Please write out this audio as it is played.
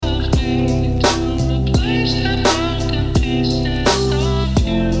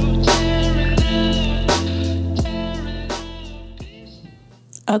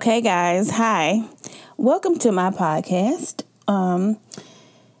Okay, guys. Hi. Welcome to my podcast.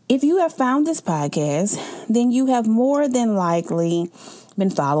 If you have found this podcast, then you have more than likely been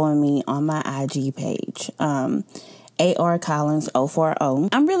following me on my IG page, AR Collins 040.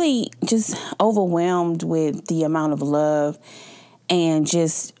 I'm really just overwhelmed with the amount of love and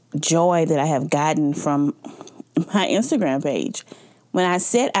just joy that I have gotten from my Instagram page. When I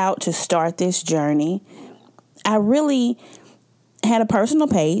set out to start this journey, I really had a personal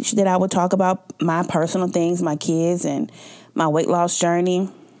page that I would talk about my personal things, my kids, and my weight loss journey,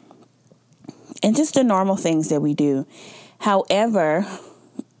 and just the normal things that we do. However,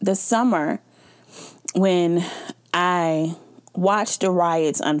 the summer, when I watched the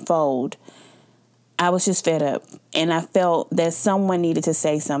riots unfold, I was just fed up, and I felt that someone needed to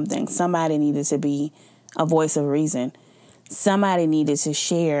say something. Somebody needed to be a voice of reason. Somebody needed to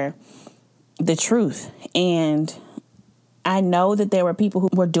share the truth. And I know that there were people who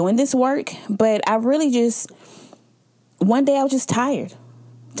were doing this work, but I really one day I was just tired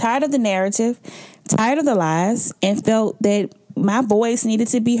of the narrative, tired of the lies, and felt that my voice needed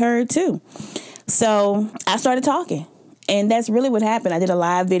to be heard too. So I started talking, and that's really what happened. I did a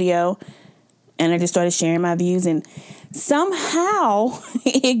live video, and I just started sharing my views, and somehow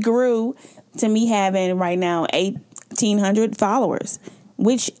it grew to me having right now 1,800 followers.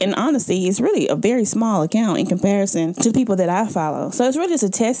 Which, in honesty, is really a very small account in comparison to the people that I follow. So it's really just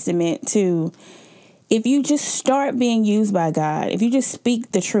a testament to, if you just start being used by God, if you just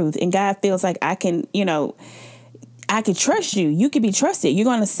speak the truth and God feels like I can trust you, you can be trusted. You're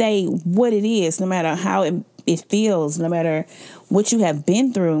going to say what it is, no matter how it feels, no matter what you have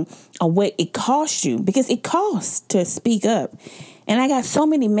been through or what it costs you, because it costs to speak up. And I got so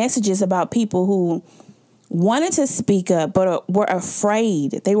many messages about people who wanted to speak up, but were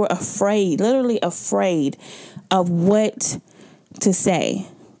afraid. They were afraid, literally afraid of what to say.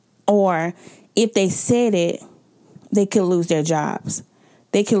 Or if they said it, they could lose their jobs.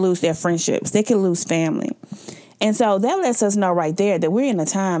 They could lose their friendships. They could lose family. And so that lets us know right there that we're in a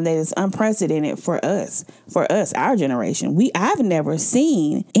time that is unprecedented for us, our generation. I've never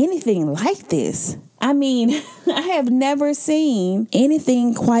seen anything like this. I mean, I have never seen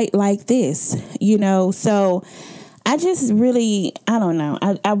anything quite like this, so I just really, I don't know.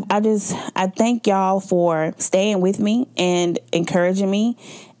 I thank y'all for staying with me and encouraging me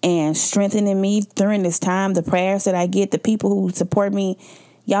and strengthening me during this time. The prayers that I get, the people who support me,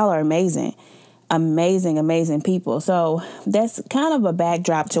 y'all are amazing. Amazing, amazing people. So that's kind of a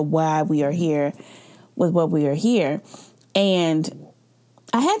backdrop to why we are here with what we are here. And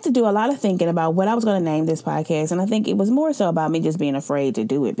I had to do a lot of thinking about what I was going to name this podcast. And I think it was more so about me just being afraid to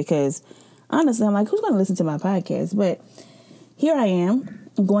do it, because honestly, I'm like, who's going to listen to my podcast? But here I am.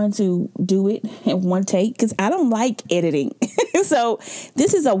 I'm going to do it in one take because I don't like editing. So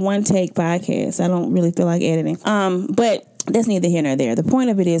this is a one take podcast. I don't really feel like editing. But that's neither here nor there. The point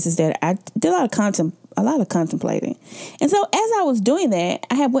of it is that I did a lot of contemplating. And so as I was doing that,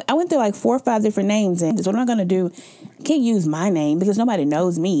 I went through like 4 or 5 different names, and so what I'm going to do, I can't use my name because nobody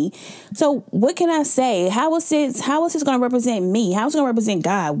knows me. So what can I say? How is this going to represent me? How is it going to represent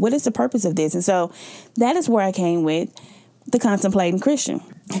God? What is the purpose of this? And so that is where I came with the contemplating Christian.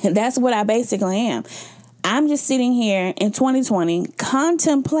 That's what I basically am. I'm just sitting here in 2020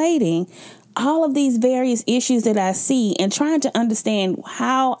 contemplating all of these various issues that I see and trying to understand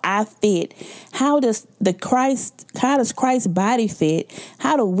how I fit. How does Christ's body fit?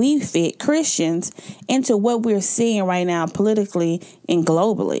 How do we fit, Christians, into what we're seeing right now politically and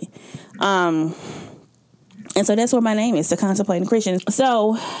globally? And so that's what my name is, the Contemplating Christian.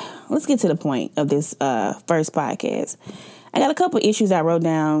 So let's get to the point of this first podcast. I got a couple issues I wrote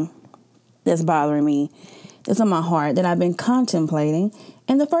down that's bothering me, that's on my heart, that I've been contemplating.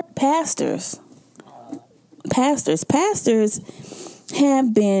 And the first, pastors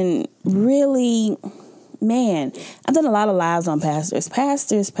have been really, man, I've done a lot of lives on pastors,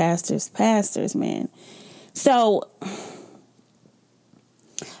 man. So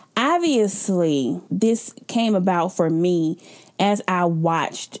obviously this came about for me as I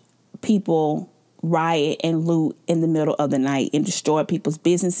watched people riot and loot in the middle of the night and destroy people's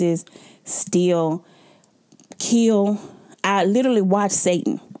businesses, steal, kill. I literally watched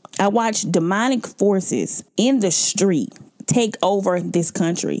Satan. I watched demonic forces in the street take over this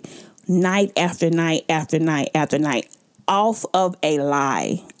country night after night after night after night, off of a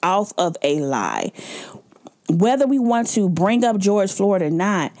lie. Whether we want to bring up George Floyd or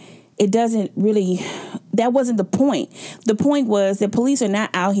not, it doesn't really, that wasn't the point. The point was that police are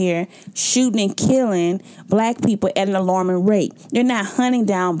not out here shooting and killing black people at an alarming rate. They're not hunting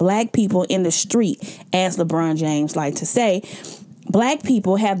down black people in the street, as LeBron James liked to say. Black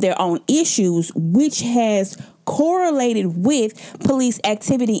people have their own issues, which has correlated with police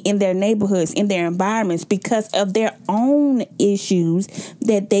activity in their neighborhoods, in their environments, because of their own issues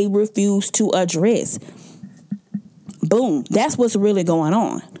that they refuse to address. Boom. That's what's really going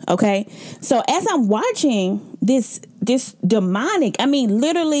on. Okay. So as I'm watching this demonic, I mean,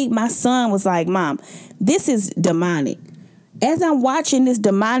 literally my son was like, Mom, this is demonic. As I'm watching this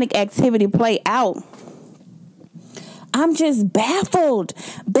demonic activity play out, I'm just baffled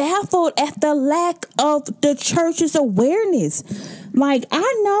at the lack of the church's awareness. Like,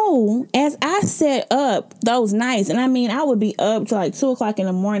 I know as I set up those nights, and I mean, I would be up to like 2:00 in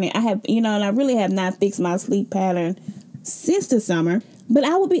the morning. And I really have not fixed my sleep pattern since the summer. But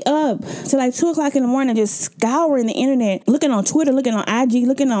I would be up to like 2:00 in the morning, just scouring the internet, looking on Twitter, looking on IG,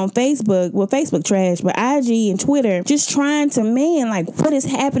 looking on Facebook. Well, Facebook trash, but IG and Twitter, just trying to, like, what is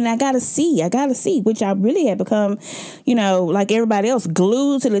happening? I gotta see, which I really had become, like everybody else,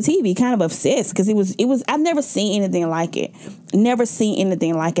 glued to the TV, kind of obsessed, because it was, I've never seen anything like it.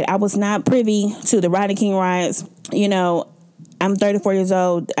 I was not privy to the Rodney King riots. I'm 34 years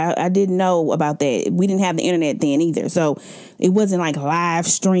old. I didn't know about that. We didn't have the internet then either. So it wasn't like live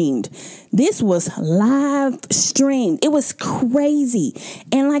streamed. This was live streamed. It was crazy.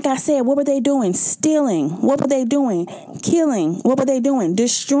 And like I said, what were they doing? Stealing. What were they doing? Killing. What were they doing?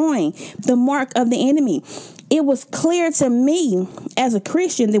 Destroying. The mark of the enemy. It was clear to me as a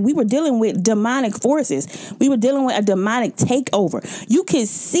Christian that we were dealing with demonic forces. We were dealing with a demonic takeover. You could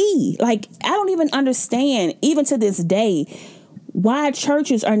see, like, I don't even understand, even to this day, why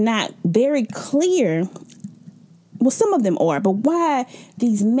churches are not very clear. Well, some of them are, but why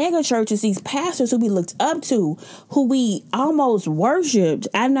these mega churches, these pastors who we looked up to, who we almost worshipped.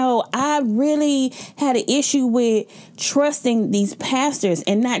 I know I really had an issue with trusting these pastors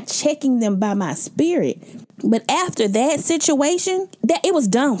and not checking them by my spirit. But after that situation, it was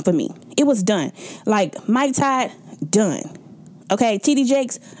done for me. It was done. Like Mike Todd, done. Okay, T.D.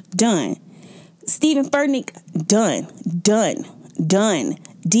 Jakes, done. Stephen Furtick, done. Done.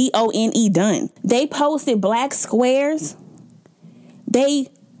 D-O-N-E, done. They posted black squares. They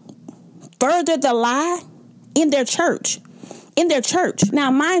furthered the lie in their church.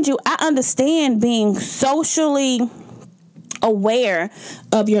 Now, mind you, I understand being socially aware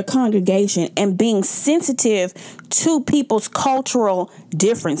of your congregation and being sensitive to people's cultural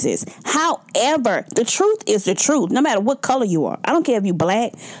differences. However, the truth is the truth, no matter what color you are. I don't care if you're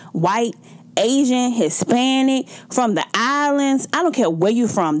black, white, Asian, Hispanic, from the islands. I don't care where you're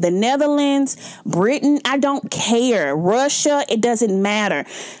from. The Netherlands, Britain, I don't care. Russia, it doesn't matter.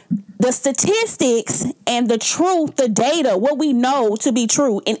 The statistics and the truth, the data, what we know to be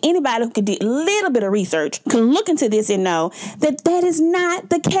true, and anybody who could do a little bit of research can look into this and know that that is not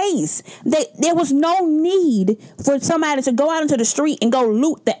the case. There was no need for somebody to go out into the street and go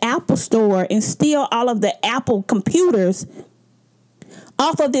loot the Apple store and steal all of the Apple computers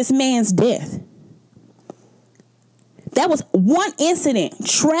off of this man's death. That was one incident,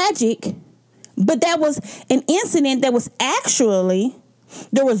 tragic, but that was an incident that was actually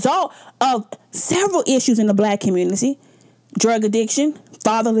the result of several issues in the black community: drug addiction,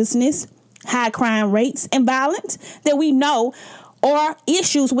 fatherlessness, high crime rates, and violence that we know are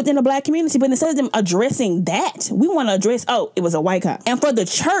issues within the black community. But instead of them addressing that, we want to address, it was a white cop. And for the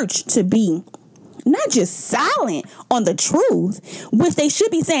church to be not just silent on the truth, which they should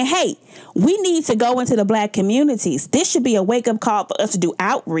be saying, hey, we need to go into the black communities. This should be a wake-up call for us to do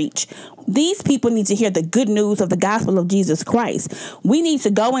outreach. These people need to hear the good news of the gospel of Jesus Christ. We need to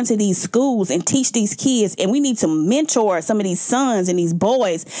go into these schools and teach these kids, and we need to mentor some of these sons and these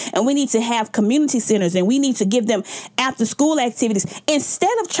boys, and we need to have community centers, and we need to give them after-school activities.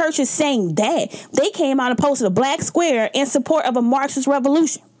 Instead of churches saying that, they came out and posted a black square in support of a Marxist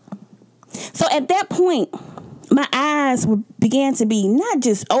revolution. So at that point, my eyes began to be not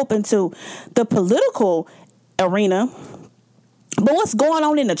just open to the political arena, but what's going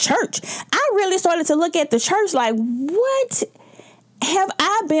on in the church. I really started to look at the church like, what have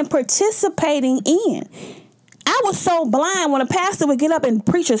I been participating in? I was so blind when a pastor would get up and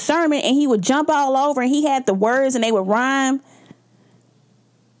preach a sermon and he would jump all over and he had the words and they would rhyme.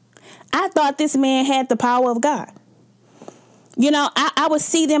 I thought this man had the power of God. I would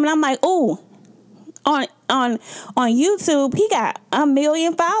see them and I'm like, oh, on YouTube, he got 1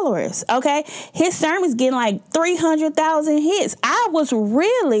 million followers. Okay. His sermon's getting like 300,000 hits. I was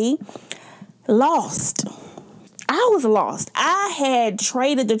really lost. I had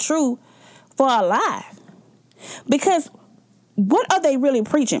traded the truth for a lie. Because what are they really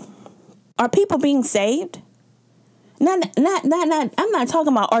preaching? Are people being saved? Not, I'm not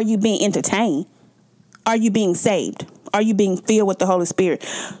talking about, are you being entertained? Are you being saved? Are you being filled with the Holy Spirit?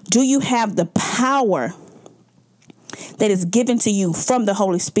 Do you have the power that is given to you from the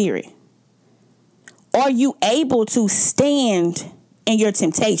Holy Spirit? Are you able to stand in your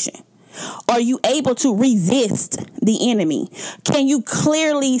temptation? Are you able to resist the enemy? Can you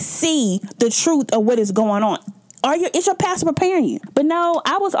clearly see the truth of what is going on? Is your pastor preparing you? But no,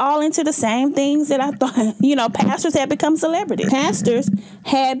 I was all into the same things that I thought, pastors had become celebrities. Pastors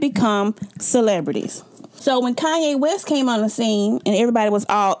had become celebrities. So when Kanye West came on the scene and everybody was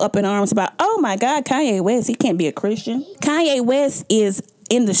all up in arms about, oh my God, Kanye West, he can't be a Christian. Kanye West is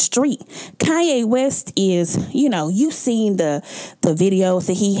in the street. Kanye West is, you've seen the videos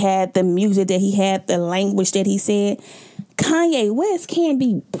that he had, the music that he had, the language that he said. Kanye West can't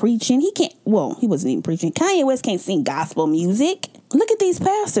be preaching. He wasn't even preaching. Kanye West can't sing gospel music. Look at these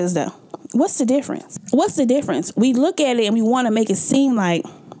pastors though. What's the difference? We look at it and we want to make it seem like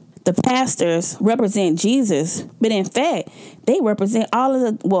the pastors represent Jesus, but in fact, they represent all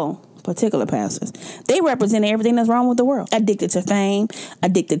of the, particular pastors. They represent everything that's wrong with the world. Addicted to fame,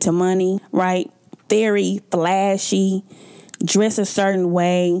 addicted to money, right? Very flashy, dress a certain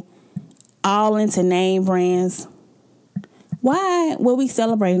way, all into name brands. Why were we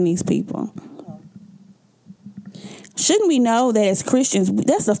celebrating these people? Shouldn't we know that as Christians,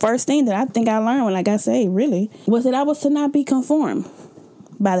 that's the first thing that I think I learned when I got saved, really, was that I was to not be conformed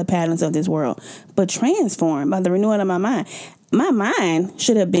by the patterns of this world, but transformed by the renewing of my mind. My mind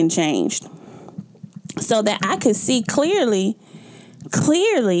should have been changed so that I could see clearly,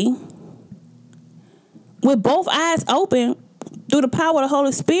 with both eyes open through the power of the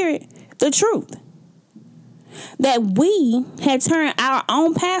Holy Spirit, the truth. That we had turned our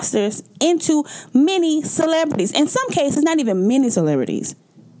own pastors into mini celebrities. In some cases, not even mini celebrities.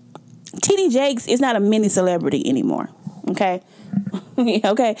 T.D. Jakes is not a mini celebrity anymore. Okay?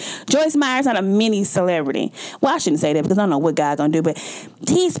 Okay? Joyce Meyer's not a mini celebrity. Well, I shouldn't say that because I don't know what God's going to do. But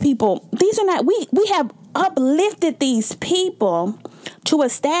these people, these are not, we have uplifted these people to a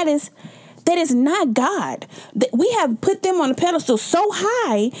status that is not God. That we have put them on a pedestal so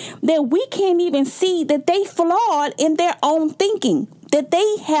high that we can't even see that they flawed in their own thinking, that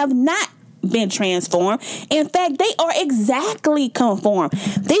they have not been transformed. In fact, they are exactly conformed.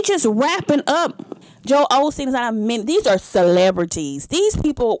 They just wrapping up. Joel Osteen is not a minute. These are celebrities. These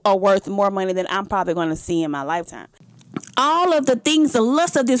people are worth more money than I'm probably going to see in my lifetime. All of the things, the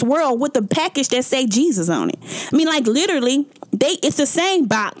lust of this world with the package that say Jesus on it. I mean, like literally, it's the same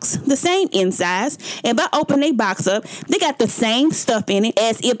box, the same insides. If I open their box up, they got the same stuff in it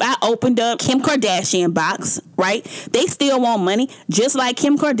as if I opened up Kim Kardashian box, right? They still want money, just like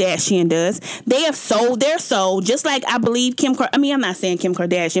Kim Kardashian does. They have sold their soul, just like I believe I'm not saying Kim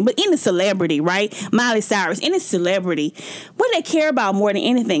Kardashian, but any celebrity, right? Miley Cyrus, any celebrity, what do they care about more than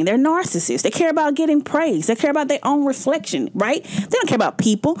anything? They're narcissists. They care about getting praise. They care about their own reflection, right? They don't care about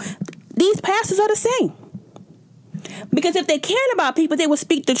people. These pastors are the same. Because if they cared about people, they would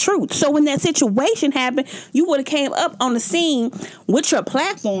speak the truth. So when that situation happened, you would have came up on the scene with your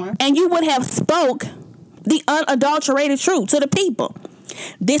platform and you would have spoke the unadulterated truth to the people.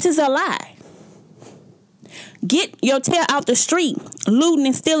 This is a lie. Get your tail out the street, looting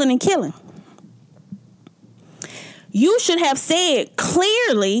and stealing and killing. You should have said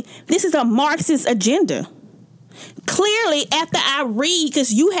clearly, this is a Marxist agenda. Clearly, after I read,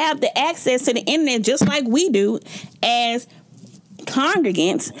 because you have the access to the internet just like we do as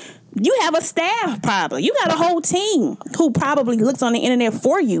congregants, you have a staff probably. You got a whole team who probably looks on the internet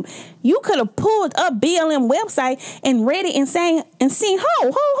for you. You could have pulled up BLM website and read it and seen,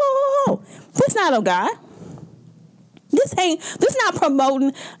 ho. This not of God. This not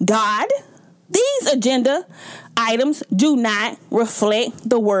promoting God. These agenda items do not reflect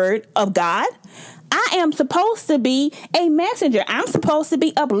the word of God. I am supposed to be a messenger. I'm supposed to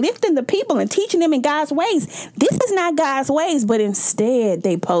be uplifting the people and teaching them in God's ways. This is not God's ways, but instead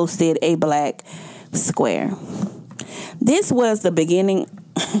they posted a black square. This was the beginning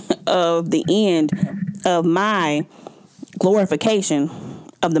of the end of my glorification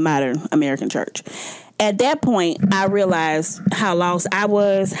of the modern American church. At that point, I realized how lost I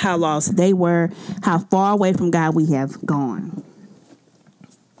was, how lost they were, how far away from God we have gone.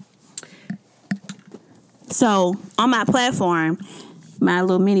 So on my platform, my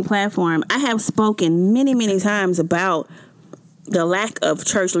little mini platform, I have spoken many, many times about the lack of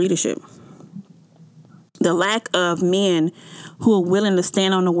church leadership, the lack of men who are willing to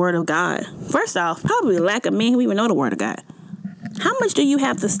stand on the word of God. First off, probably the lack of men who even know the word of God. How much do you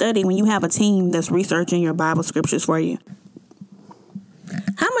have to study when you have a team that's researching your Bible scriptures for you?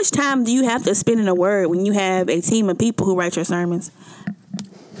 How much time do you have to spend in the word when you have a team of people who write your sermons?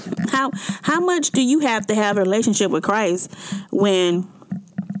 How much do you have to have a relationship with Christ when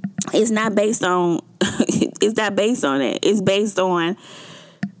it's not based on it's not based on it. It's based on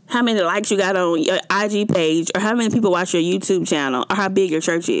how many likes you got on your IG page, or how many people watch your YouTube channel, or how big your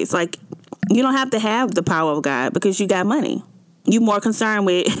church is. Like, you don't have to have the power of God because you got money. You more concerned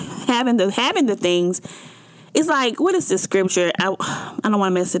with having the things. It's like, what is this scripture? I don't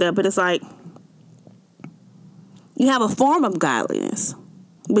want to mess it up, but it's like, you have a form of godliness,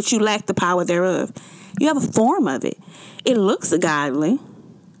 but you lack the power thereof. You have a form of it. It looks godly.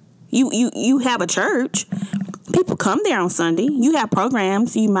 You have a church. People come there on Sunday. You have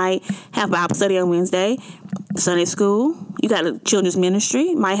programs. You might have Bible study on Wednesday, Sunday school. You got a children's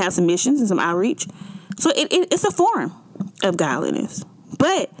ministry. Might have some missions and some outreach. So it's a form of godliness.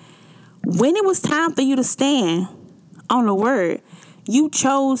 But when it was time for you to stand on the word, you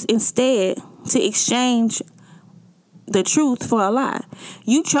chose instead to exchange the truth for a lie.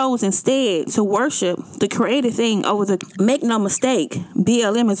 You chose instead to worship the created thing over the... Make no mistake,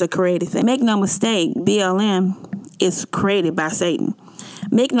 BLM is a created thing. Make no mistake, BLM is created by Satan.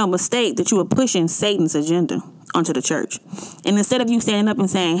 Make no mistake that you are pushing Satan's agenda onto the church. And instead of you standing up and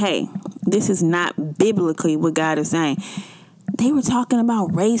saying, hey, this is not biblically what God is saying, they were talking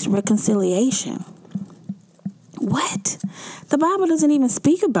about race reconciliation. What? The Bible doesn't even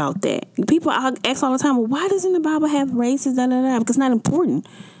speak about that. People ask all the time, well, why doesn't the Bible have races? Because it's not important.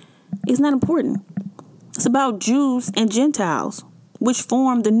 It's not important. It's about Jews and Gentiles, which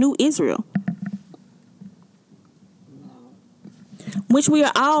form the new Israel. Which we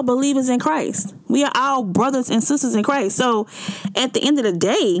are all believers in Christ. We are all brothers and sisters in Christ. So at the end of the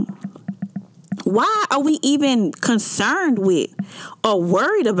day, why are we even concerned with or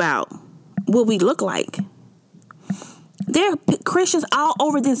worried about what we look like? There are Christians all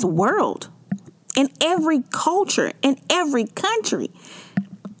over this world, in every culture, in every country.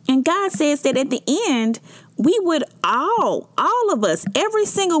 And God says that at the end, we would all of us, every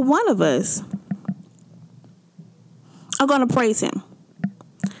single one of us, are going to praise him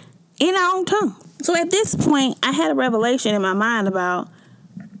in our own tongue. So at this point, I had a revelation in my mind about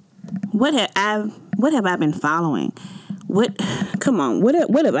what have I been following? What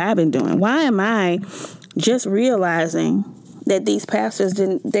have I been doing? Why am I just realizing that these pastors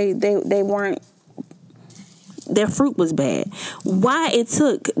they weren't, their fruit was bad? Why it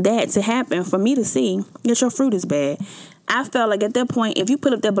took that to happen for me to see that your fruit is bad? I felt like at that point, if you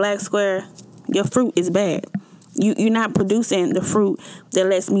put up that black square, your fruit is bad. You're not producing the fruit that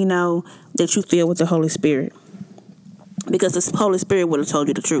lets me know that you feel with the Holy Spirit, because the Holy Spirit would have told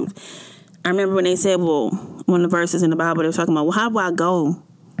you the truth. I remember when they said, well, one of the verses in the Bible, they were talking about, well, how do I go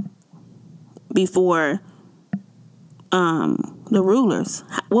before the rulers?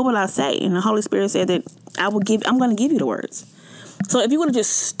 What will I say? And the Holy Spirit said that I'm going to give you the words. So if you would have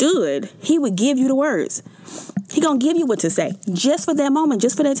just stood, he would give you the words. He going to give you what to say just for that moment,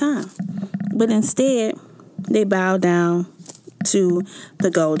 just for that time. But instead, they bow down to the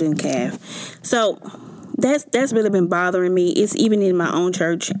golden calf. So that's really been bothering me. It's even in my own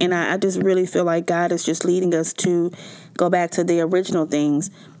church. And I just really feel like God is just leading us to go back to the original things.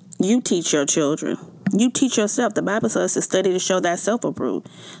 You teach your children. You teach yourself. The Bible says to study to show thyself approved.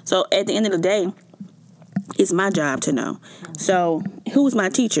 So at the end of the day, it's my job to know. So who's my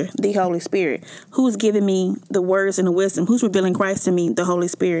teacher? The Holy Spirit. Who's giving me the words and the wisdom? Who's revealing Christ to me? The Holy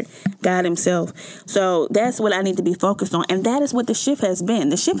Spirit, God himself. So that's what I need to be focused on. And that is what the shift has been.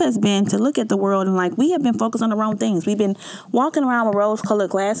 The shift has been to look at the world and like, we have been focused on the wrong things. We've been walking around with rose-colored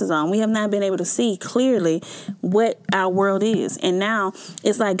glasses on. We have not been able to see clearly what our world is. And now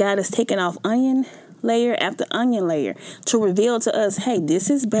it's like God is taking off onion layer after onion layer to reveal to us, hey, this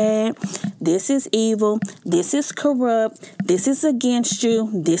is bad, this is evil, this is corrupt, this is against you,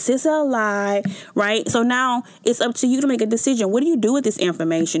 this is a lie, right? So now it's up to you to make a decision. What do you do with this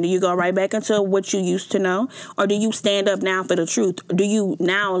information? Do you go right back into what you used to know? Or do you stand up now for the truth? Do you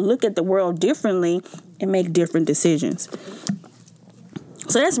now look at the world differently and make different decisions?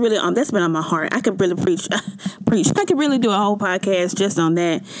 So that's really that's been on my heart. I could really preach. I could really do a whole podcast just on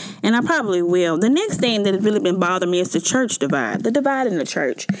that, and I probably will. The next thing that has really been bothering me is the church divide. The divide in the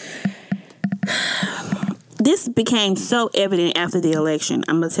church. This became so evident after the election.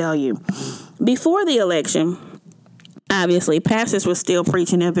 I'm gonna tell you. Before the election, obviously, pastors were still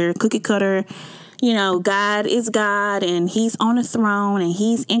preaching their very cookie cutter. You know, God is God, and He's on the throne, and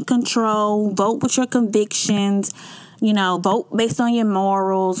He's in control. Vote with your convictions. You know, vote based on your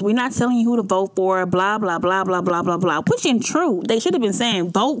morals. We're not telling you who to vote for, blah, blah, blah, blah, blah, blah, blah. Which in true, they should have been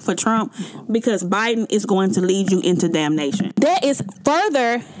saying vote for Trump because Biden is going to lead you into damnation. That is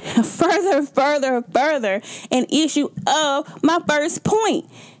further an issue of my first point.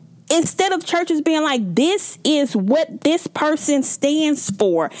 Instead of churches being like, this is what this person stands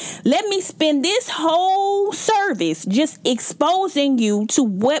for. Let me spend this whole service just exposing you to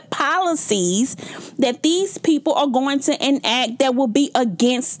what policies that these people are going to enact that will be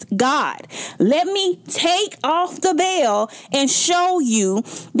against God. Let me take off the veil and show you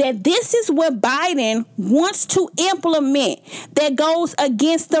that this is what Biden wants to implement that goes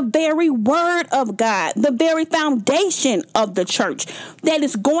against the very word of God, the very foundation of the church, that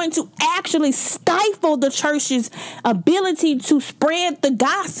is going to actually stifle the church's ability to spread the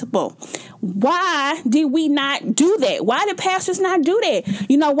gospel. Why did we not do that? Why did pastors not do that?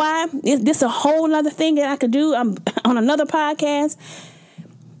 You know why? This is a whole other thing that I could do on another podcast.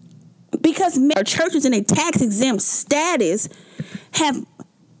 Because churches in a tax exempt status have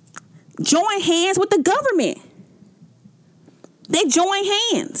joined hands with the government. They join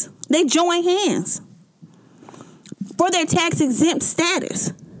hands. They join hands for their tax exempt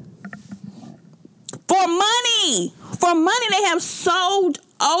status. For money, they have sold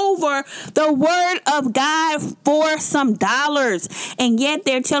over the word of God for some dollars. And yet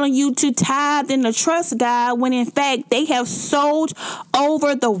they're telling you to tithe and to trust God when in fact they have sold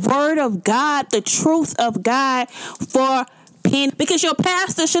over the word of God, the truth of God for penny. Because your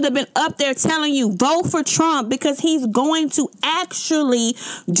pastor should have been up there telling you, vote for Trump because he's going to actually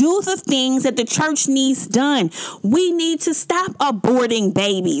do the things that the church needs done. We need to stop aborting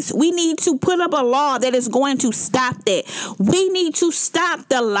babies. We need to put up a law that is going to stop that. We need to stop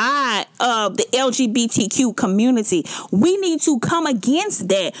the lie of the LGBTQ community. We need to come against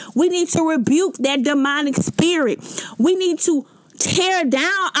that. We need to rebuke that demonic spirit. We need to tear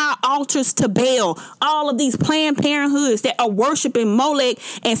down our altars to Baal. All of these Planned Parenthoods that are worshiping Molech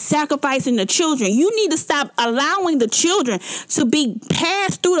and sacrificing the children. You need to stop allowing the children to be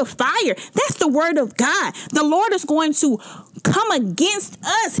passed through the fire. That's the word of God. The Lord is going to come against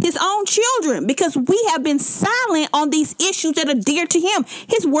us, his own children, because we have been silent on these issues that are dear to him.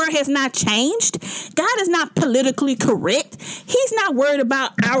 His word has not changed. God is not politically correct. He's not worried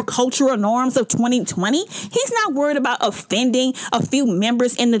about our cultural norms of 2020. He's not worried about offending a few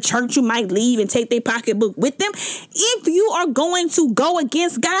members in the church who might leave and take their pocketbook with them. If you are going to go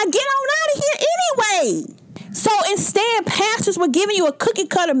against God, get on out of here anyway. So instead, pastors were giving you a cookie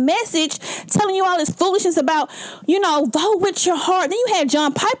cutter message, telling you all this foolishness about, vote with your heart. Then you had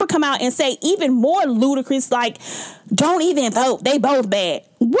John Piper come out and say even more ludicrous, like, don't even vote. They both bad.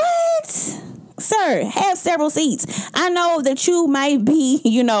 What? Sir, have several seats. I know that you might be,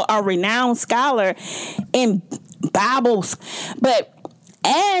 a renowned scholar in Bibles, but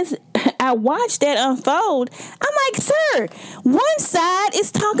as I watched that unfold, I'm like, sir, one side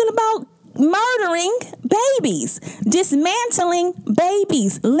is talking about murdering babies, dismantling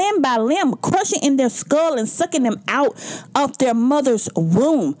babies limb by limb, crushing in their skull and sucking them out of their mother's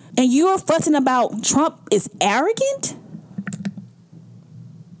womb. And you're fussing about Trump is arrogant?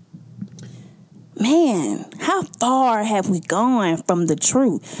 Man, how far have we gone from the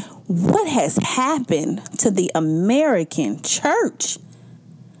truth? What has happened to the American church?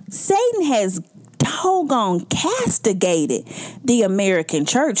 Satan has doggone castigated the American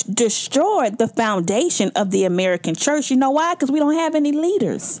church, destroyed the foundation of the American church. You know why? Because we don't have any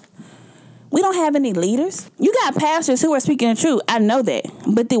leaders. We don't have any leaders. You got pastors who are speaking the truth. I know that.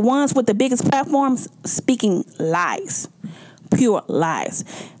 But the ones with the biggest platforms speaking lies, pure lies.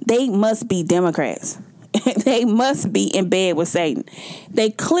 They must be Democrats. They must be in bed with Satan. They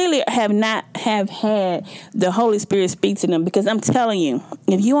clearly have not have had the Holy Spirit speak to them, because I'm telling you,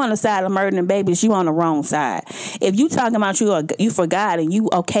 if you on the side of murdering babies, you on the wrong side. If you talking about you for God and you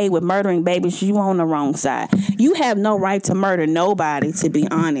okay with murdering babies, you on the wrong side. You have no right to murder nobody, to be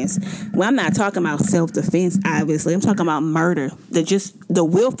honest. Well, I'm not talking about self-defense, obviously. I'm talking about murder, the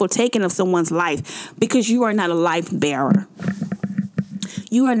willful taking of someone's life, because you are not a life bearer.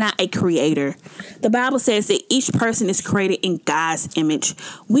 You are not a creator. The Bible says that each person is created in God's image.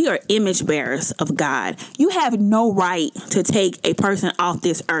 We are image bearers of God. You have no right to take a person off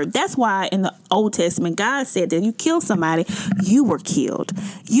this earth. That's why in the Old Testament, God said that you kill somebody, you were killed.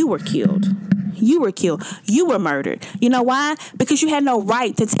 You were killed. You were killed. You were murdered. You know why? Because you had no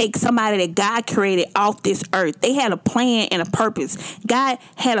right to take somebody that God created off this earth. They had a plan and a purpose. God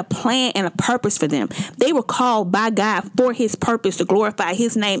had a plan and a purpose for them. They were called by God for his purpose, to glorify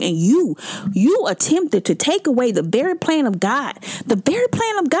his name. And you attempted to take away the very plan of God. The very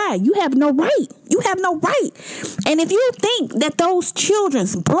plan of God. You have no right. You have no right. And if you think that those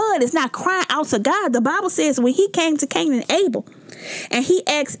children's blood is not crying out to God, the Bible says when he came to Cain and Abel, and he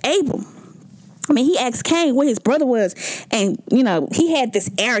asked Abel, I mean, he asked Cain where his brother was, and, you know, he had this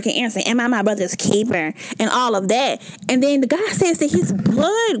arrogant answer, am I my brother's keeper, and all of that. And then the guy says that his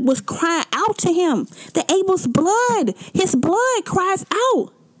blood was crying out to him. That Abel's blood, his blood cries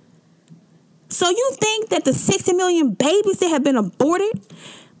out. So you think that the 60 million babies that have been aborted,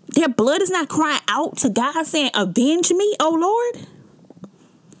 their blood is not crying out to God saying, avenge me, O Lord?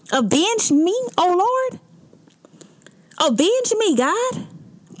 Avenge me, O Lord? Avenge me, God.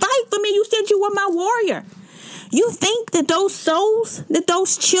 Fight for me. You said you were my warrior. You think that those souls, that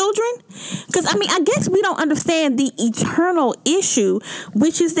those children, because I mean, I guess we don't understand the eternal issue,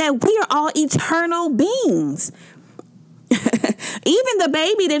 which is that we are all eternal beings. Even the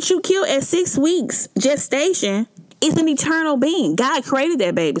baby that you killed at 6 weeks gestation is an eternal being. God created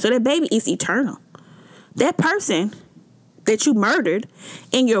that baby. So that baby is eternal. That person that you murdered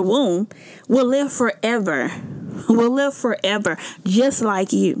in your womb will live forever. Will live forever, just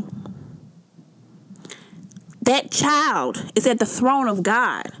like you. That child is at the throne of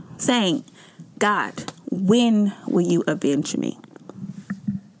God saying, God, when will you avenge me?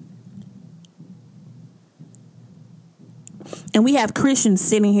 And we have Christians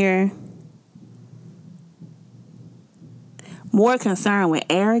sitting here more concerned with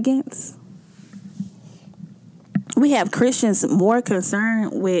arrogance. We have Christians more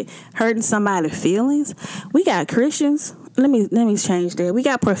concerned with hurting somebody's feelings. We got Christians. Let me change that. We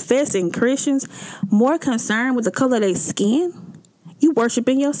got professing Christians more concerned with the color of their skin. You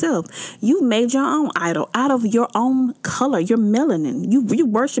worshiping yourself. You made your own idol out of your own color, your melanin. You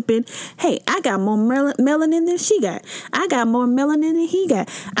worshiping, hey, I got more melanin than she got. I got more melanin than he got.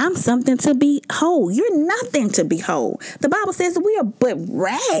 I'm something to behold. You're nothing to behold. The Bible says that we are but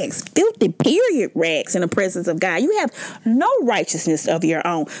rags, filthy period rags in the presence of God. You have no righteousness of your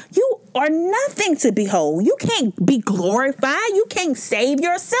own. You are nothing to behold. You can't be glorified. You can't save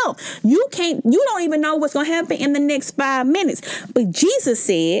yourself. You don't even know what's going to happen in the next 5 minutes. But Jesus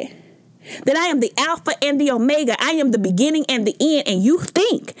said that I am the Alpha and the Omega. I am the beginning and the end. And you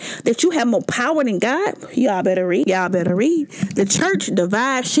think that you have more power than God? Y'all better read. The church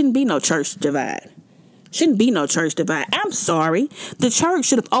divide shouldn't be no church divide. Shouldn't be no church divide. I'm sorry. The church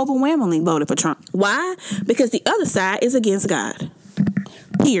should have overwhelmingly voted for Trump. Why? Because the other side is against God.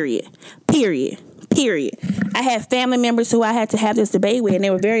 Period. I had family members who I had to have this debate with, and they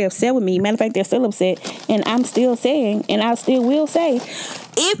were very upset with me. Matter of fact, they're still upset. And I'm still saying, and I still will say,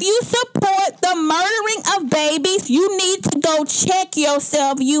 if you support the murdering of babies, you need to go check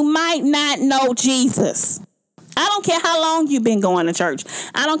yourself. You might not know Jesus. I don't care how long you've been going to church.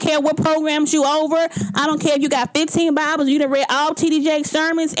 I don't care what programs you over. I don't care if you got 15 Bibles, you done read all T.D. Jakes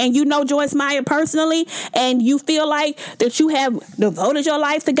sermons, and you know Joyce Meyer personally, and you feel like that you have devoted your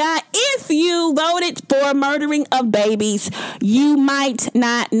life to God. If you voted for murdering of babies, you might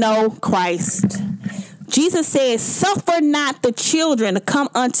not know Christ. Jesus says, suffer not the children to come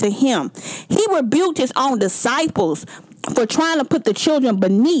unto him. He rebuked his own disciples for trying to put the children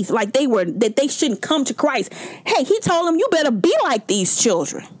beneath, like that they shouldn't come to Christ. Hey, he told them, you better be like these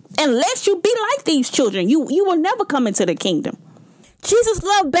children. Unless you be like these children, you will never come into the kingdom. Jesus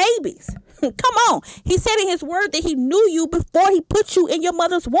loved babies. Come on. He said in his word that he knew you before he put you in your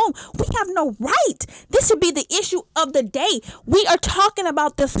mother's womb. We have no right. This should be the issue of the day. We are talking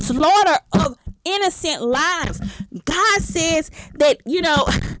about the slaughter of innocent lives. God says that,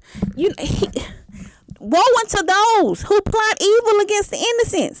 woe unto those who plot evil against the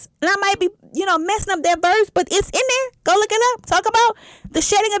innocents. And I might be, messing up that verse, but it's in there. Go look it up. Talk about the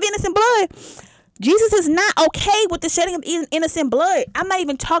shedding of innocent blood. Jesus is not okay with the shedding of innocent blood. I'm not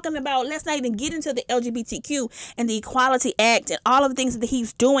even talking about, let's not even get into the LGBTQ and the Equality Act and all of the things that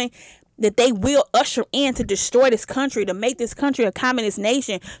he's doing that they will usher in to destroy this country, to make this country a communist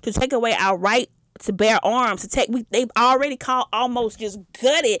nation, to take away our right to bear arms, they've already almost just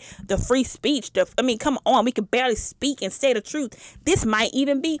gutted the free speech. Come on, we can barely speak and say the truth. This might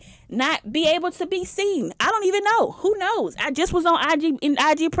even not be able to be seen. I don't even know. Who knows? I just was on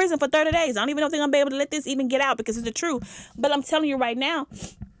IG prison for 30 days. I don't even know if they're gonna be able to let this even get out because it's the truth. But I'm telling you right now,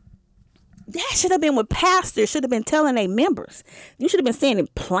 that should have been what pastors should have been telling their members. You should have been saying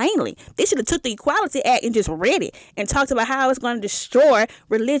it plainly. They should have took the Equality Act and just read it and talked about how it's going to destroy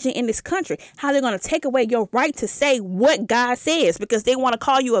religion in this country, how they're going to take away your right to say what God says because they want to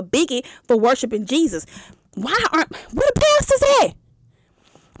call you a bigot for worshiping Jesus. Where the pastors at?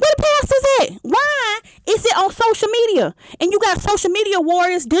 Where the pastors at? Why is it on social media? And you got social media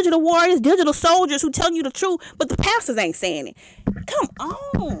warriors, digital soldiers who telling you the truth, but the pastors ain't saying it. Come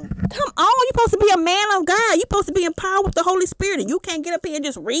on. You're supposed to be a man of God. You're supposed to be empowered with the Holy Spirit. And you can't get up here and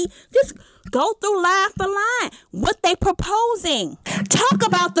just read. Just Go through line for line what they proposing. Talk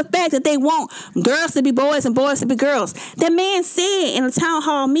about the fact that they want girls to be boys and boys to be girls. That man said in a town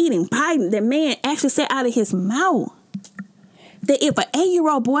hall meeting, Biden, that man actually said out of his mouth that if an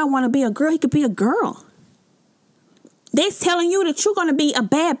 8-year-old boy want to be a girl, he could be a girl. They're telling you that you're going to be a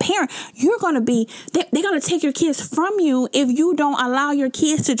bad parent. You're going to be, they're going to take your kids from you if you don't allow your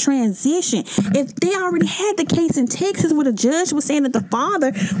kids to transition. If they already had the case in Texas where the judge was saying that the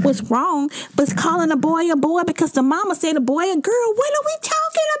father was wrong, but calling a boy because the mama said a boy a girl. What are we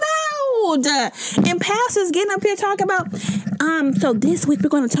talking about? And pastors getting up here talking about, so this week we're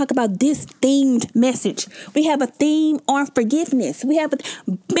going to talk about this themed message. We have a theme on forgiveness. We have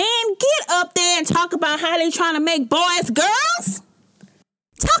get up there and talk about how they're trying to make boys girls.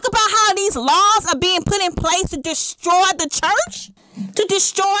 Talk about how these laws are being put in place to destroy the church, to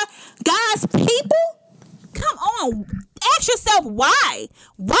destroy God's people. Come on, ask yourself why.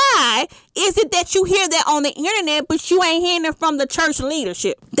 Why is it that you hear that on the internet, but you ain't hearing it from the church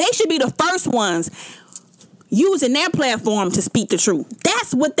leadership? They should be the first ones using their platform to speak the truth.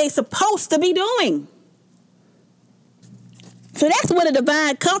 That's what they're supposed to be doing. So that's where the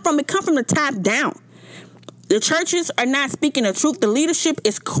divide come from. It come from the top down. The churches are not speaking the truth. The leadership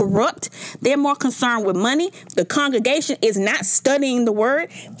is corrupt. They're more concerned with money. The congregation is not studying the word.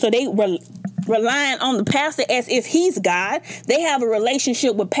 So they relying on the pastor as if he's God. They have a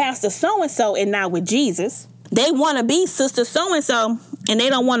relationship with Pastor so-and-so and not with Jesus. They want to be Sister so-and-so and they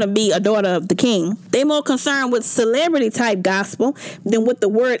don't want to be a daughter of the king. They're more concerned with celebrity type gospel than what the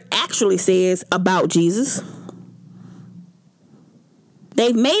word actually says about Jesus.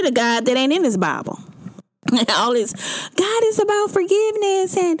 They've made a God that ain't in his Bible. All this, God is about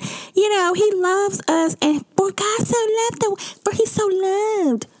forgiveness, and he loves us, and for he so loved the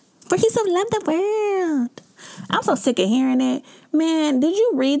world. I'm so sick of hearing that. Man, did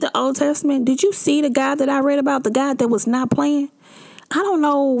you read the Old Testament? Did you see the God that I read about, the God that was not playing? I don't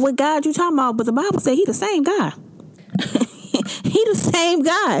know what God you talking about, but the Bible said he the same God. He the same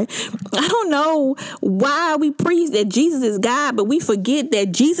God. I don't know why we preach that Jesus is God, but we forget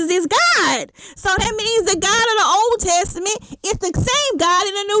that Jesus is God. So that means the God of the Old Testament is the same God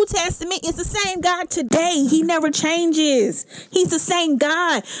in the New Testament. It's the same God today. He never changes. He's the same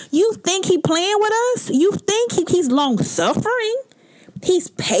God. You think he playing with us? You think he's long suffering? He's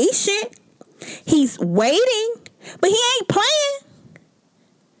patient. He's waiting, but he ain't playing.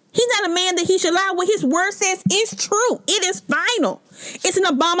 He's not a man that he should lie. What his word says is true. It is final. It's an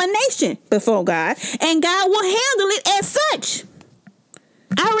abomination before God, and God will handle it as such.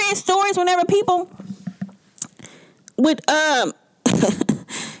 I read stories whenever people would,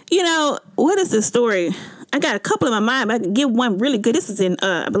 what is the story? I got a couple in my mind, but I can give one really good. This is in,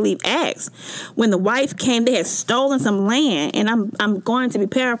 I believe, Acts. When the wife came, they had stolen some land, and I'm going to be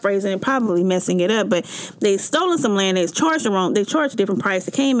paraphrasing and probably messing it up, but they stolen some land. They charged a different price.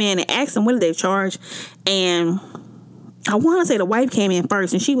 They came in and asked them, what did they charge? And I want to say the wife came in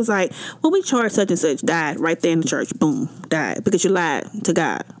first, and she was like, well, we charged such and such. Died right there in the church. Boom, died because you lied to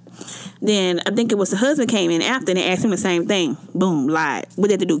God. Then I think it was the husband came in after and they asked him the same thing. Boom, lied. What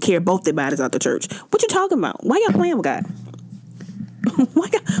did they do? Carry both their bodies out the church. What you talking about? Why y'all playing with God?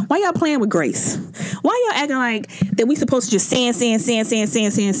 Why y'all playing with grace? Why y'all acting like that we supposed to just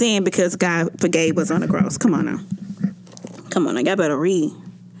sin because God forgave us on the cross? Come on now. Y'all better read.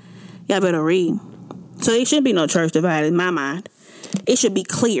 So there shouldn't be no church divided in my mind. It should be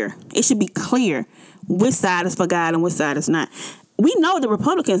clear. Which side is for God and which side is not. We know the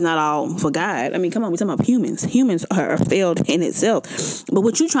Republicans not all for God. I mean, come on, we're talking about humans. Humans are failed in itself. But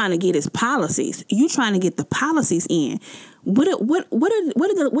what you're trying to get is policies. You're trying to get the policies in. What is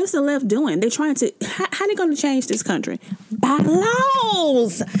the left doing? They're trying to, how are they going to change this country? By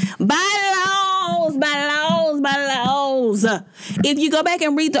laws. If you go back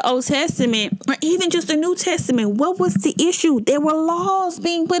and read the Old Testament, or even just the New Testament, what was the issue? There were laws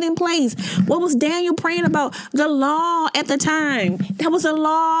being put in place. What was Daniel praying about? The law at the time. That was a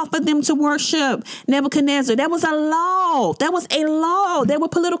law for them to worship Nebuchadnezzar. That was a law. There were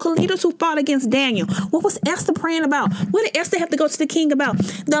political leaders who fought against Daniel. What was Esther praying about? What did Esther have to go to the king about?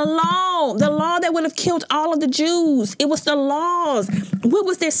 The law that would have killed all of the Jews. It was the laws. What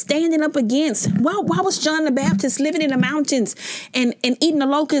was they standing up against? Why was John the Baptist Baptists living in the mountains and eating the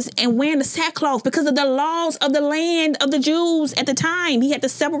locusts and wearing the sackcloth because of the laws of the land of the Jews at the time. He had to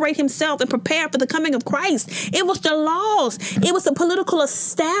separate himself and prepare for the coming of Christ. It was the laws. It was the political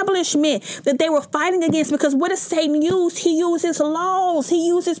establishment that they were fighting against, because what does Satan use? He uses laws. He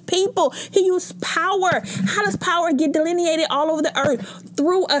uses people. He uses power. How does power get delineated all over the earth?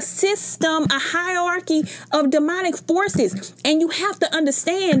 Through a system, a hierarchy of demonic forces. And you have to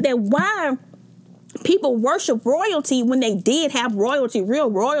understand that why people worship royalty when they did have royalty,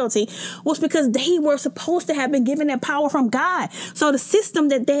 real royalty, was because they were supposed to have been given that power from God. So the system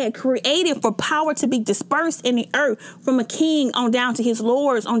that they had created for power to be dispersed in the earth, from a king on down to his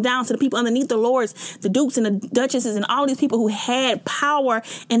lords, on down to the people underneath the lords, the dukes and the duchesses and all these people who had power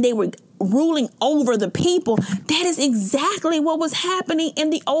and they were ruling over the people. That is exactly what was happening in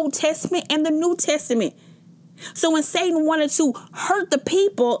the Old Testament and the New Testament. So when Satan wanted to hurt the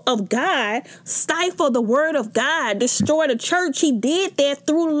people of God, stifle the word of God, destroy the church, he did that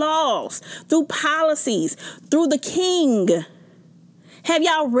through laws, through policies, through the king. Have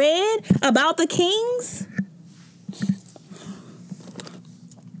y'all read about the kings?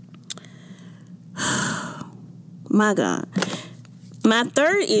 My God. My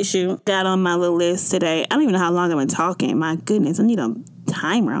third issue got on my little list today. I don't even know how long I've been talking. My goodness, I need a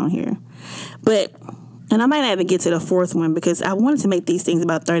timer on here. And I might not even get to the fourth one because I wanted to make these things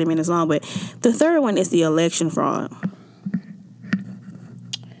about 30 minutes long. But the third one is the election fraud.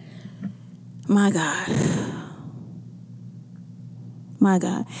 My God. My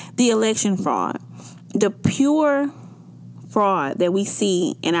God. The election fraud. The pure fraud that we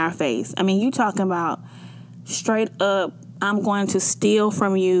see in our face. I mean, you talking about straight up, I'm going to steal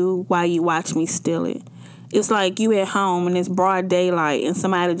from you while you watch me steal it. It's like you at home and it's broad daylight and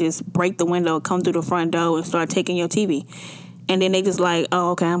somebody just break the window, come through the front door and start taking your TV. And then they just like,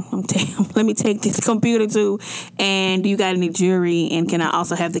 oh, okay, let me take this computer too. And do you got any jewelry? And can I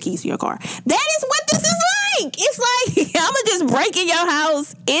also have the keys to your car? That is what this is like. It's like, I'm going to just break in your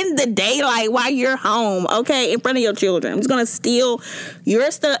house in the daylight while you're home, okay, in front of your children. I'm just going to steal your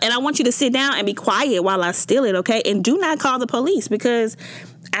stuff. And I want you to sit down and be quiet while I steal it, okay? And do not call the police because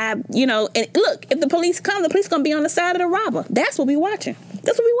and look, if the police come, the police going to be on the side of the robber. That's what we watching.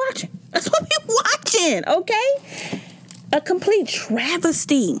 That's what we watching, okay? A complete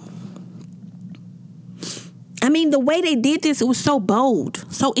travesty. I mean, the way they did this, it was so bold,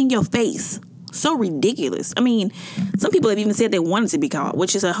 so in your face, so ridiculous. I mean, some people have even said they wanted to be caught,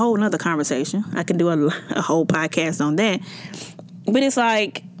 which is a whole nother conversation. I can do a whole podcast on that. But it's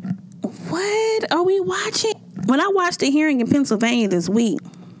like, what are we watching? When I watched the hearing in Pennsylvania this week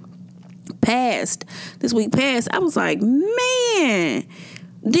past, I was like, man,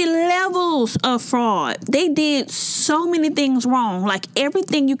 the levels of fraud. They did so many things wrong. Like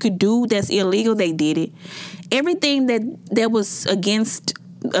everything you could do that's illegal, they did it. Everything that was against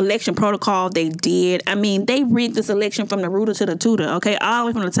election protocol, they did. I mean, they rigged this election from the rooter to the tutor, okay? All the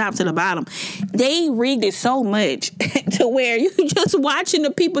way from the top to the bottom. They rigged it so much to where you're just watching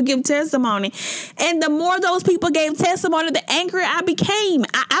the people give testimony. And the more those people gave testimony, the angrier I became.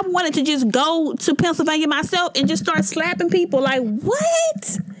 I wanted to just go to Pennsylvania myself and just start slapping people like,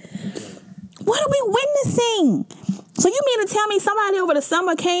 what? What are we witnessing? So you mean to tell me somebody over the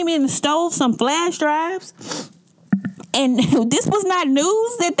summer came in and stole some flash drives? And this was not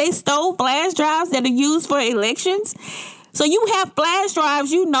news that they stole flash drives that are used for elections. So you have flash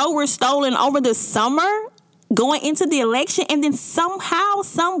drives were stolen over the summer going into the election. And then somehow,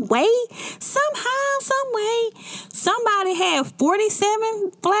 some way, somebody had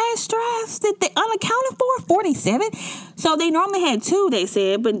 47 flash drives that they unaccounted for. 47. So they normally had 2, they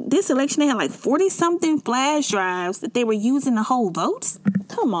said. But this election, they had like 40-something flash drives that they were using to hold votes.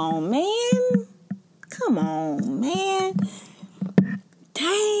 Come on, man.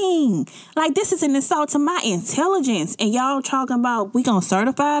 Dang. Like, this is an insult to my intelligence. And y'all talking about we gonna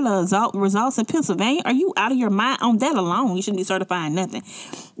certify the results in Pennsylvania? Are you out of your mind? On that alone, you shouldn't be certifying nothing.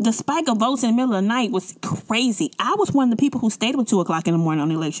 The spike of votes in the middle of the night was crazy. I was one of the people who stayed up 2 o'clock in the morning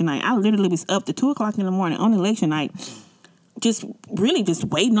on election night. I literally was up to 2 o'clock in the morning on election night, just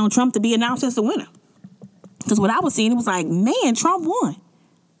waiting on Trump to be announced as the winner. Because what I was seeing, it was like, man, Trump won.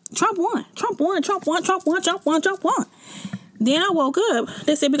 Then I woke up.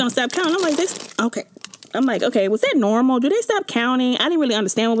 They said we're going to stop counting. I'm like, okay, was that normal? Do they stop counting? I didn't really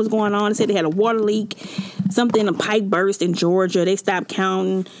understand what was going on. They said they had a water leak, a pipe burst in Georgia. They stopped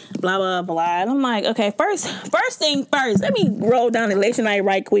counting, blah, blah, blah. And I'm like, okay, first thing first, let me roll down the election night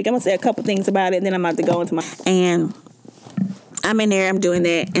right quick. I'm going to say a couple things about it, and then I'm about to go into and I'm in there, I'm doing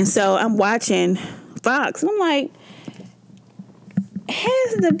that. And so I'm watching Fox, and I'm like,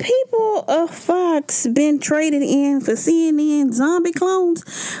 has the people of Fox been traded in for CNN zombie clones?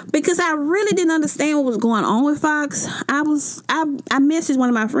 Because I really didn't understand what was going on with Fox. I messaged one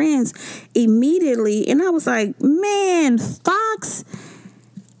of my friends immediately, and I was like, man, Fox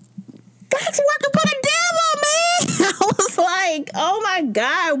working for the devil, man. I was like, oh my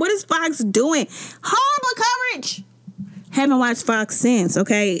God, what is Fox doing? Horrible coverage. Haven't watched Fox since,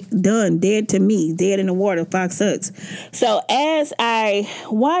 okay? Done. Dead to me. Dead in the water. Fox sucks. So as I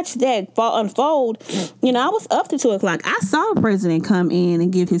watched that unfold, I was up to 2 o'clock. I saw the president come in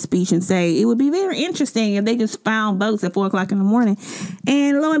and give his speech and say it would be very interesting if they just found votes at 4 o'clock in the morning.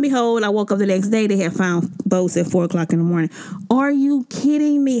 And lo and behold, I woke up the next day, they had found votes at 4 o'clock in the morning. Are you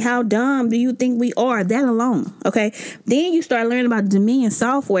kidding me? How dumb do you think we are? That alone, okay? Then you start learning about Dominion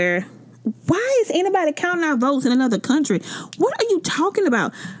software. Why is anybody counting our votes in another country? What are you talking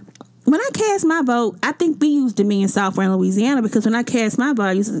about? When I cast my vote, I think we use Dominion software in Louisiana, because when I cast my vote,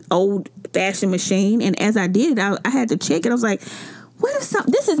 I used an old-fashioned machine, and as I did it, I had to check it. I was like, what if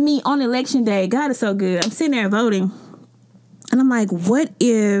this is me on election day. God is so good. I'm sitting there voting, and I'm like, what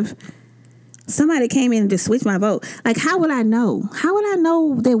if somebody came in and just switched my vote? Like, how would I know? How would I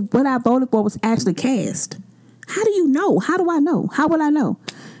know that what I voted for was actually cast? How do you know? How do I know? How would I know?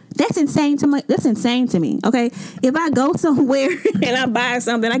 That's insane to me. That's insane to me. Okay, if I go somewhere and I buy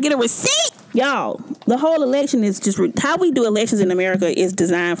something, I get a receipt. Y'all, the whole election is just how we do elections in America is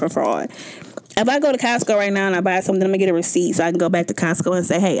designed for fraud. If I go to Costco right now and I buy something, I'm gonna get a receipt so I can go back to Costco and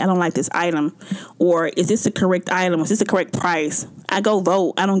say, hey, I don't like this item, or is this the correct item? Is this the correct price? I go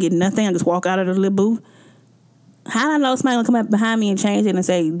vote. I don't get nothing. I just walk out of the little booth. How do I know somebody gonna come up behind me and change it and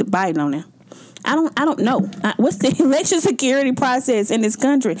say Biden on there? I don't know. What's the election security process in this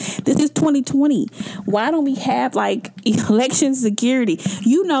country? This is 2020. Why don't we have like election security?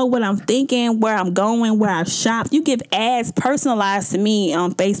 You know what I'm thinking, where I'm going, where I shop. You give ads personalized to me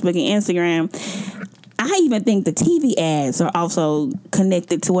on Facebook and Instagram. I even think the TV ads are also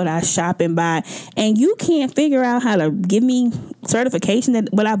connected to what I shop and buy. And you can't figure out how to give me certification that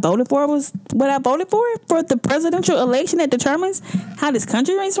what I voted for was what I voted for the presidential election that determines how this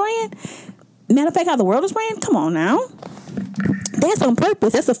country is ran. Matter of fact, how the world is ran? Come on now. That's on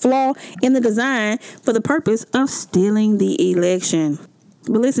purpose. That's a flaw in the design for the purpose of stealing the election.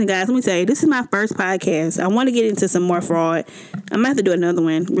 But listen, guys, let me tell you, this is my first podcast. I want to get into some more fraud. I'm going to have to do another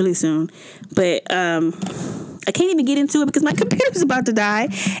one really soon. But I can't even get into it because my computer's about to die.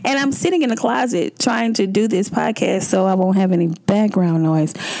 And I'm sitting in the closet trying to do this podcast so I won't have any background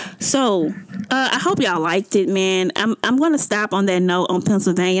noise. So I hope y'all liked it, man. I'm going to stop on that note on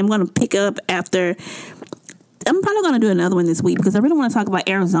Pennsylvania. I'm going to pick up after. I'm probably going to do another one this week because I really want to talk about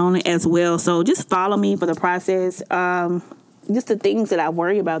Arizona as well. So just follow me for the process. Just the things that I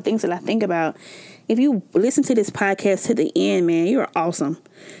worry about, things that I think about. If you listen to this podcast to the end, man, you are awesome.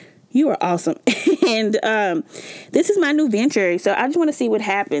 You are awesome. And this is my new venture. So I just want to see what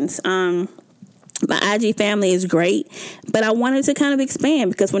happens. My IG family is great, but I wanted to kind of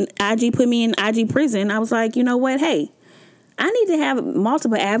expand because when IG put me in IG prison, I was like, you know what? Hey, I need to have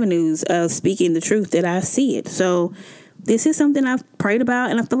multiple avenues of speaking the truth that I see it. So this is something I've prayed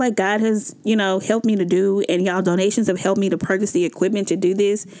about, and I feel like God has, helped me to do, and y'all donations have helped me to purchase the equipment to do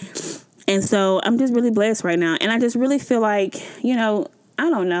this. And so I'm just really blessed right now. And I just really feel like, I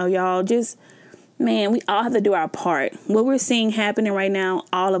don't know, y'all, man, we all have to do our part. What we're seeing happening right now,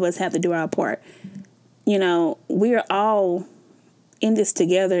 all of us have to do our part. We are all in this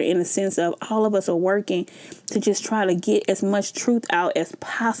together in the sense of all of us are working to just try to get as much truth out as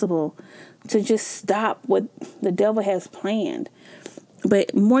possible to just stop what the devil has planned.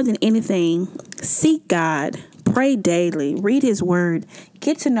 But more than anything, seek God, pray daily, read his word,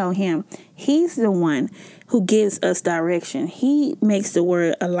 get to know him. He's the one who gives us direction. He makes the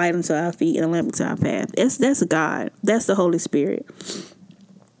word a light unto our feet and a lamp unto our path. That's God. That's the Holy Spirit.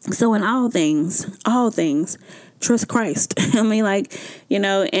 So in all things, trust Christ. I mean,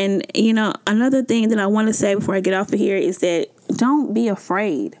 another thing that I want to say before I get off of here is that don't be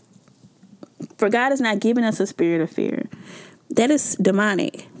afraid. For God has not given us a spirit of fear. That is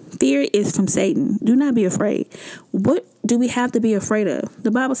demonic. Fear is from Satan. Do not be afraid. What do we have to be afraid of?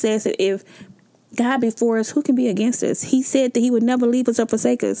 The Bible says that if God be for us, who can be against us? He said that he would never leave us or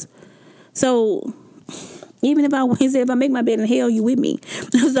forsake us. So even if I make my bed in hell, you with me.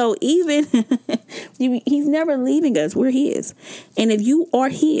 So even he's never leaving us. We're his. And if you are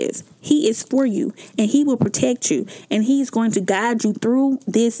his, he is for you and he will protect you. And he's going to guide you through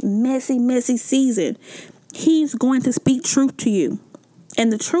this messy, messy season. He's going to speak truth to you.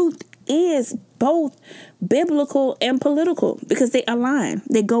 And the truth is both biblical and political because they align.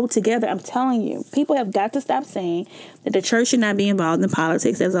 They go together. I'm telling you, people have got to stop saying that the church should not be involved in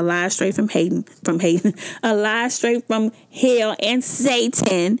politics. There's a lie straight from Hayden, a lie straight from hell and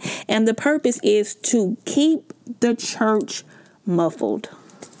Satan. And the purpose is to keep the church muffled.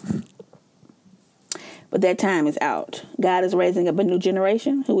 But that time is out. God is raising up a new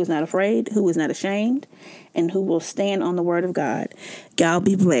generation who is not afraid, who is not ashamed, and who will stand on the word of God. Y'all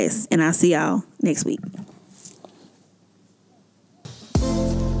be blessed, and I'll see y'all next week.